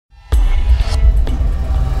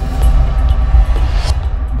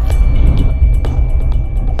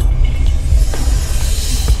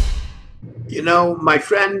My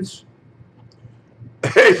friends,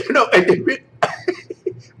 I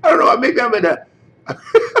don't know, maybe I'm in a,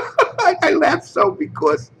 I laugh so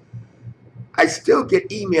because I still get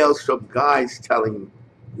emails from guys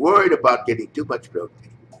worried about getting too much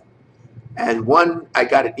protein. And I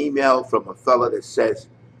got an email from a fella that says,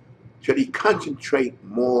 should he concentrate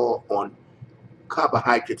more on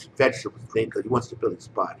carbohydrates, vegetables, things, because he wants to build his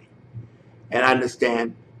body. And I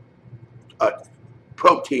understand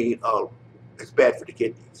protein is bad for the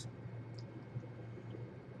kidneys.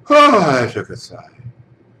 Oh, I took a sigh.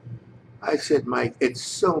 I said, Mike, it's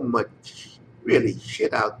so much really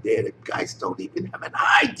shit out there that guys don't even have an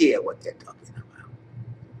idea what they're talking about.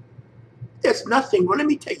 There's nothing. Well, let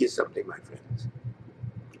me tell you something, my friends.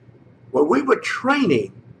 When we were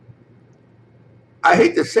training, I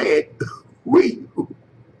hate to say it, we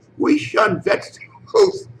shunned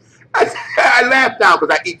vegetables. I laugh now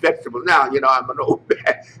because I eat vegetables now. I'm an old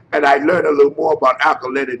man, and I learned a little more about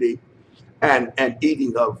alkalinity and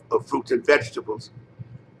eating of fruits and vegetables.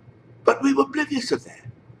 But we were oblivious of that.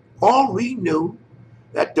 All we knew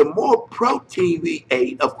that the more protein we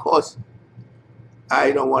ate, of course,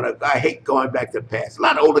 I hate going back to the past. A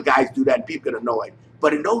lot of older guys do that and people get annoyed.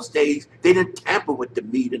 But in those days, they didn't tamper with the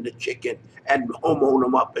meat and the chicken and hormone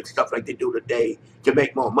them up and stuff like they do today to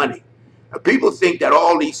make more money. Now, people think that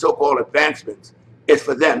all these so-called advancements is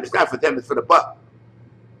for them. It's not for them, it's for the buck.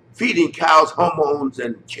 Feeding cows hormones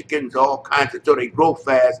and chickens all kinds of so they grow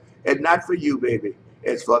fast. It's not for you, baby.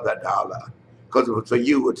 It's for the dollar. Because if it was for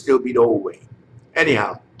you, it would still be the old way.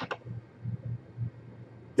 Anyhow,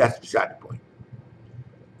 that's beside the point.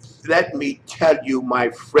 Let me tell you, my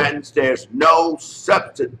friends, there's no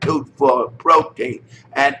substitute for protein.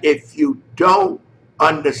 And if you don't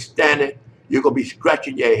understand it, you're going to be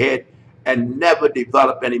scratching your head and never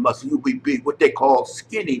develop any muscle. You'll be what they call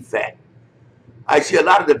skinny fat. I see a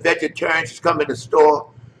lot of the vegetarians come in the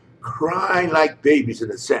store crying like babies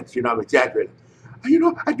in a sense. I'm exaggerating.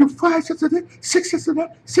 I do 5 sets of that, 6 sets of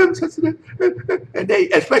that, 7 sets of that. And they,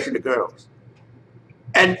 especially the girls.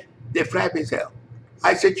 And they're flabby as hell.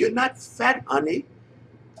 I said, you're not fat, honey.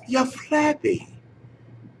 You're flabby.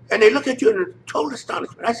 And they look at you in total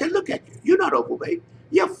astonishment. I said, look at you. You're not overweight.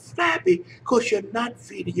 You're flabby because you're not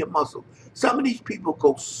feeding your muscle. Some of these people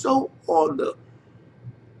go so on the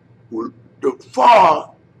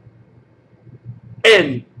far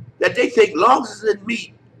end that they think long as it's in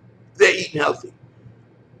meat, they're eating healthy.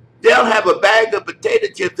 They'll have a bag of potato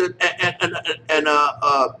chips and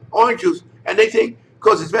orange juice, and they think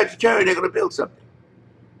because it's vegetarian, they're going to build something.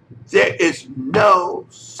 There is no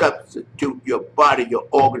substitute. Your body, your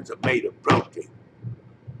organs are made of protein.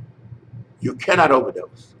 You cannot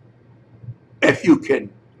overdose. If you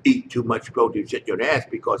can eat too much protein, sit your ass,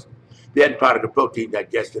 because the end product of protein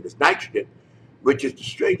digestion is nitrogen, which is the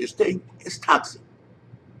strangest thing, is toxic.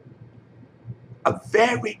 A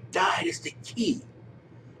varied diet is the key.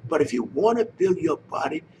 But if you want to build your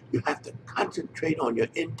body, you have to concentrate on your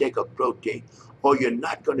intake of protein, or you're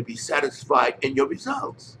not going to be satisfied in your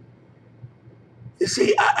results. You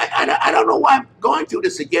see, I don't know why I'm going through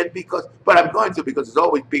this again, but I'm going through because there's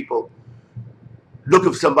always people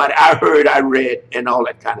looking for somebody I heard, I read, and all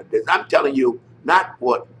that kind of business. I'm telling you not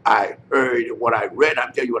what I heard and what I read.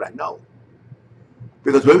 I'm telling you what I know.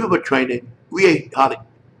 Because when we were training, we ate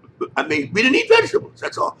we didn't eat vegetables,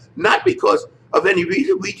 that's all. Not because of any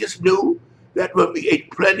reason. We just knew that when we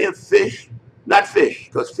ate plenty of fish, not fish,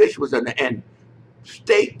 because fish was on the end,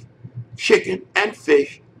 steak, chicken, and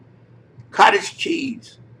fish, cottage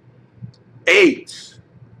cheese, eggs,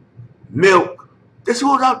 milk. This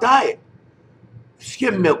was our diet.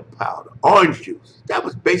 Skim milk powder, orange juice. That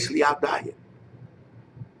was basically our diet.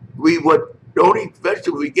 The only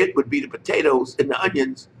vegetable we get would be the potatoes and the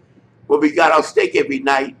onions when we got our steak every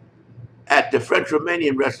night at the French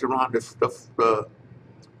Romanian restaurant, the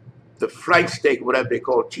Frank steak, whatever they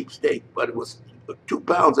call it, cheap steak, but it was 2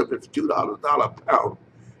 pounds of it for $2 a pound.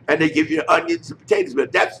 And they give you onions and potatoes,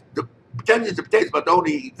 but that's the onions and potatoes about the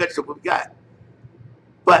only vegetable we got.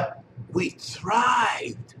 But we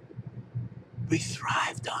thrived. We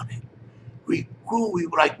thrived on it. We grew, we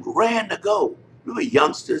ran to go. We were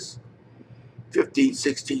youngsters, 15,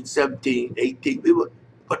 16, 17, 18.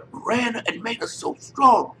 But ran and made us so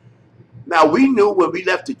strong. Now, we knew when we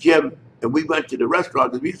left the gym and we went to the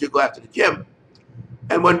restaurant, because we used to go after the gym.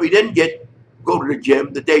 And when we didn't go to the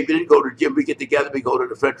gym, the day we didn't go to the gym, we get together, we go to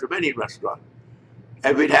the French Romanian restaurant.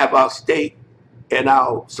 And we'd have our steak and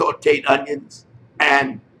our sauteed onions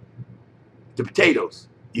and the potatoes.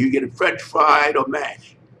 You get it French fried or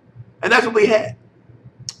mashed. And that's what we had.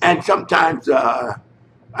 And sometimes,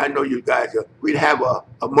 I know you guys, we'd have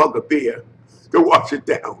a mug of beer to wash it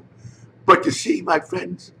down. But you see, my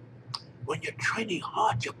friends, when you're training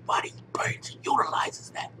hard, your body burns,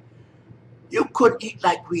 utilizes that. You couldn't eat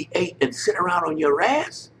like we ate and sit around on your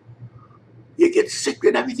ass. You get sick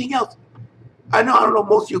and everything else. I don't know,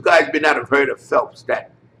 most of you guys may not have heard of Phelps,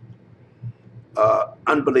 that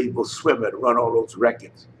unbelievable swimmer to run all those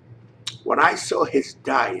records. When I saw his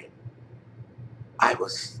diet, I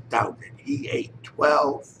was astounded. He ate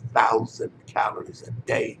 12,000 calories a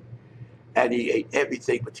day, and he ate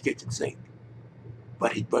everything but the kitchen sink.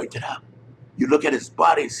 But he burnt it up. You look at his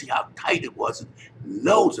body and see how tight it was, and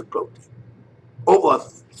loads of protein. Over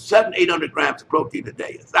 700-800 grams of protein a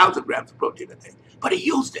day, 1,000 grams of protein a day. But he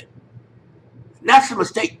used it. And that's the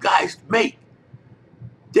mistake guys make.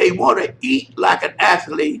 They want to eat like an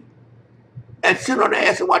athlete and sit on their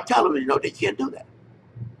ass and watch television. No, they can't do that.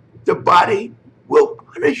 The body will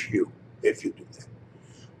punish you if you do that.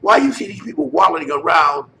 Why you see these people wallowing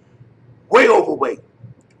around way overweight?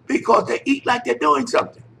 Because they eat like they're doing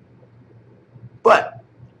something. But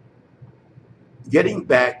getting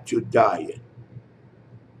back to diet,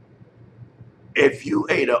 if you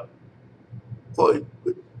ate or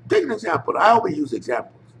take an example. I always use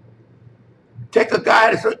examples. Take a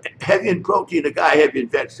guy that's heavy in protein, a guy heavy in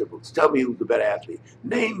vegetables. Tell me who's the better athlete.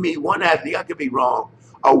 Name me one athlete, I could be wrong,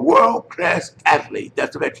 a world-class athlete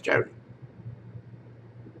that's a vegetarian.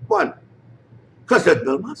 One. Because they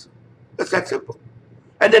build muscle. It's that simple.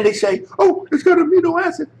 And then they say, oh, it's got amino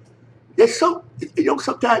acid. It's so,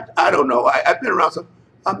 sometimes, I don't know, I've been around some,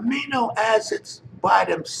 amino acids by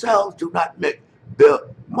themselves do not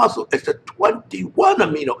build muscle. It's the 21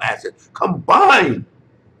 amino acids combined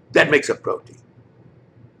that makes a protein.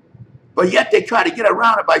 But yet they try to get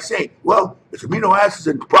around it by saying, well, it's amino acids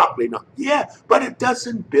and broccoli. No, yeah, but it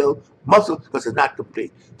doesn't build muscle because it's not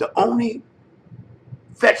complete. The only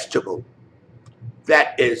vegetable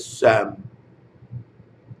that is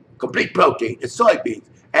complete protein is soybeans.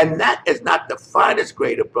 And that is not the finest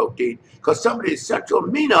grade of protein because some of the essential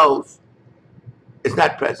aminos is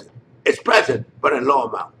not present. It's present, but in low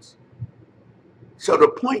amounts. So the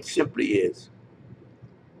point simply is,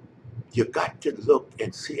 you got to look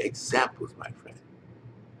and see examples, my friend.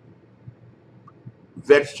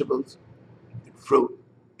 Vegetables and fruit,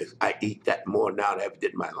 I eat that more now than I ever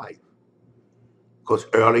did in my life. Because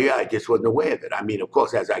earlier, I just wasn't aware of it. I mean, of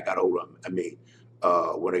course, as I got older,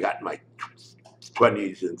 when I got in my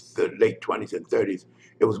 20s and late 20s and 30s,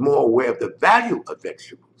 it was more aware of the value of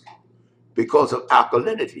vegetables because of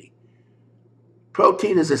alkalinity.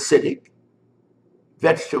 Protein is acidic.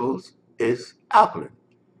 Vegetables is alkaline.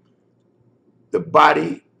 The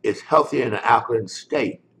body is healthier in an alkaline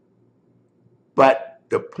state. But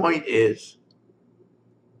the point is,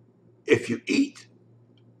 if you eat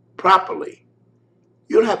properly,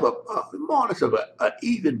 you'll have a more or less of an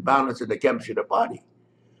even balance in the chemistry of the body.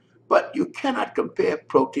 But you cannot compare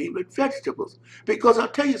protein with vegetables. Because I'll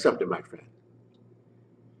tell you something, my friend.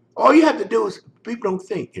 All you have to do is, people don't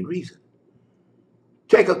think and reason.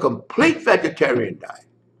 Take a complete vegetarian diet,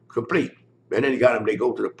 complete. And then you got them, they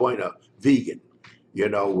go to the point of vegan,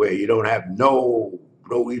 where you don't have no,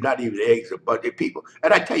 not even eggs or butter people.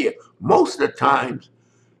 And I tell you, most of the times,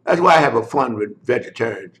 that's why I have a fun with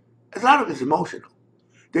vegetarians. A lot of it's emotional.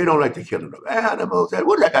 They don't like the killing of animals.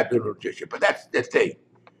 What does that got to do with nutrition? But that's the thing,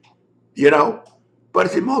 But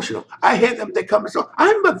it's emotional. I hear them, they come and say,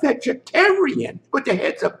 I'm a vegetarian. Put their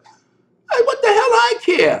heads up. Hey, what the hell I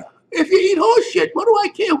care? If you eat horse shit, what do I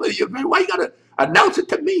care whether you're, why you got to announce it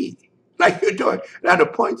to me? Like you're doing. Now the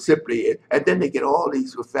point simply is, and then they get all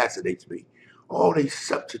these, what fascinates me, all these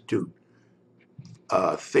substitute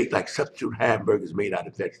things, like substitute hamburgers made out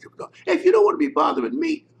of vegetables. If you don't want to be bothered with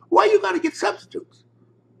meat, why you got to get substitutes?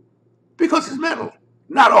 Because it's mental.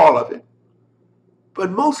 Not all of it.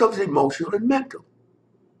 But most of it's emotional and mental.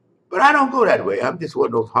 But I don't go that way. I'm just one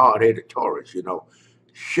of those hard-headed tourists,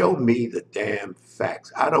 Show me the damn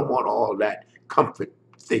facts. I don't want all that comfort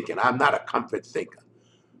thinking. I'm not a comfort thinker.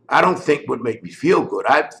 I don't think would make me feel good.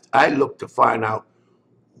 I look to find out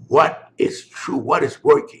what is true, what is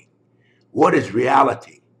working, what is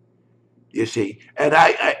reality, you see. And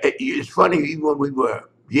it's funny, even when we were,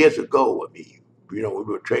 years ago, we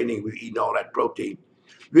were training, we were eating all that protein.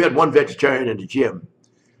 We had one vegetarian in the gym,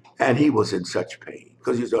 and he was in such pain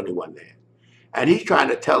because he was the only one there. And he's trying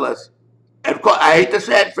to tell us, and of course, I hate to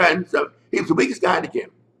say it, friends, he was the weakest guy in the gym.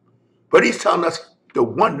 But he's telling us the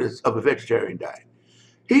wonders of a vegetarian diet.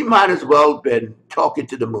 He might as well have been talking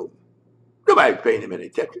to the moon. Nobody paying him any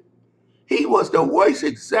attention. He was the worst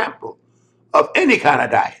example of any kind of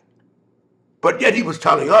diet. But yet he was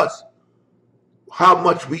telling us how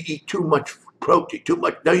much we eat too much protein,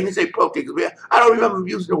 no, he didn't say protein, I don't remember him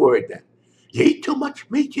using the word then. You eat too much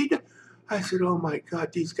meat, I said, oh my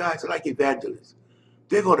God, these guys are like evangelists.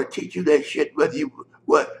 They're going to teach you that shit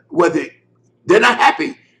whether they're not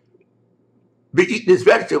happy be eating this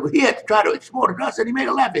vegetable. He had to try to export it to us, and he made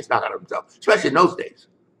a laugh knock out of himself, especially in those days,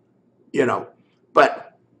 you know.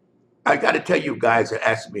 But I got to tell you guys that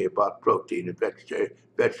ask me about protein and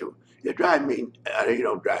vegetable. You drive me, you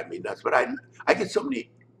don't drive me nuts, but I get so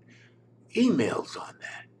many emails on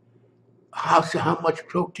that. How much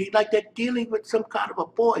protein? Like they're dealing with some kind of a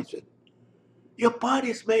poison. Your body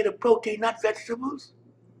is made of protein, not vegetables.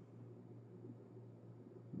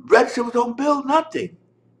 Vegetables don't build nothing.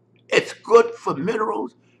 It's good for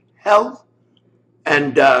minerals, health,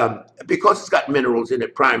 and because it's got minerals in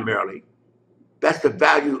it primarily, that's the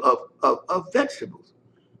value of vegetables.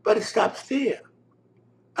 But it stops there.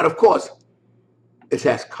 And of course, it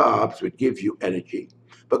has carbs, which gives you energy.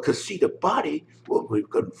 Because see, the body will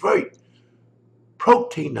convert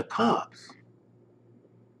protein to carbs,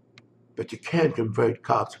 but you can't convert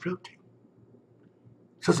carbs to protein.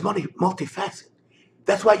 So it's multifaceted.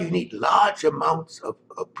 That's why you need large amounts of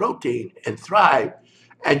protein and thrive,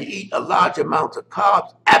 and you eat a large amount of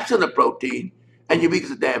carbs, absent of protein, and you're weak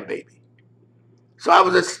as a damn baby. So I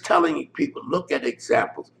was just telling people, look at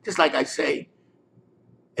examples, just like I say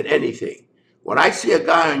in anything. When I see a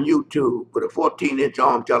guy on YouTube with a 14-inch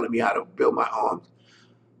arm telling me how to build my arms,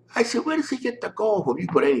 I said, where does he get the goal from? You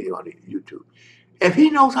put anything on YouTube. If he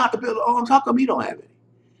knows how to build arms, how come he don't have any?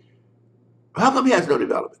 How come he has no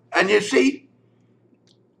development? And you see,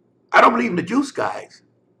 I don't believe in the juice guys,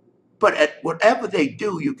 but at whatever they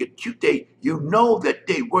do, you know that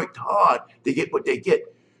they worked hard to get what they get.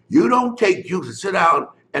 You don't take juice and sit down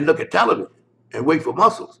and look at television and wait for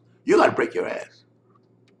muscles. You got to break your ass.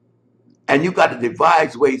 And you got to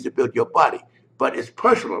devise ways to build your body, but it's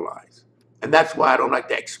personalized. And that's why I don't like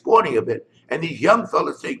the exporting of it. And these young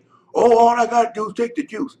fellas think, oh, all I got to do is take the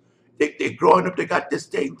juice. They're growing up, they got this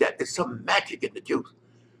thing that there's some magic in the juice.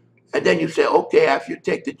 And then you say, okay, after you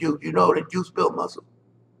take the juice, you know the juice build muscle.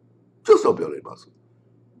 Juice don't build any muscle.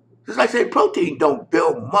 Just like saying protein don't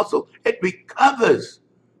build muscle, it recovers.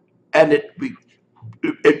 And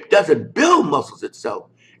it doesn't build muscles itself.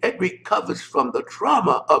 It recovers from the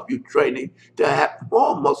trauma of you training to have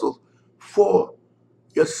more muscles for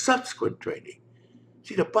your subsequent training.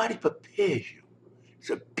 See, the body prepares you. It's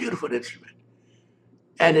a beautiful instrument.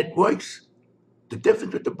 And it works. The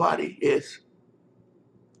difference with the body is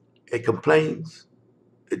it complains,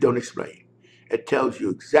 it don't explain. It tells you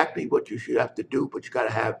exactly what you should have to do, but you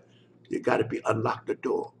gotta be unlock the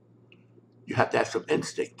door. You have to have some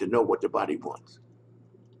instinct to know what the body wants.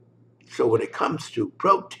 So when it comes to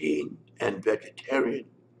protein and vegetarian,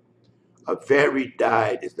 a varied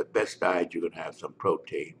diet is the best diet. You're gonna have some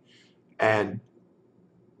protein and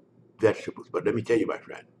vegetables. But let me tell you, my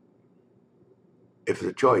friend, if it's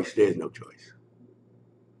a choice, there's no choice.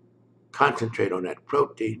 Concentrate on that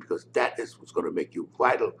protein because that is what's going to make you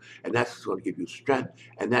vital, and that's what's going to give you strength,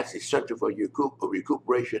 and that's essential for your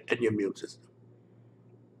recuperation and your immune system.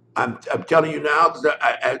 I'm telling you now because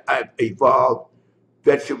I've evolved.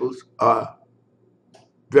 Vegetables are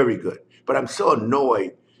very good, but I'm so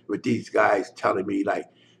annoyed with these guys telling me like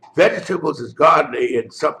vegetables is godly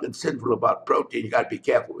and something sinful about protein. You got to be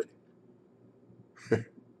careful with it.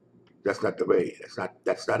 That's not the way.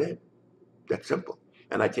 That's not it. That's simple.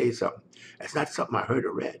 And I tell you something. It's not something I heard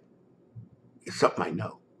or read. It's something I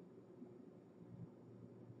know.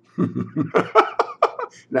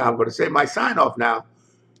 Now I'm going to say my sign off now.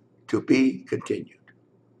 To be continued.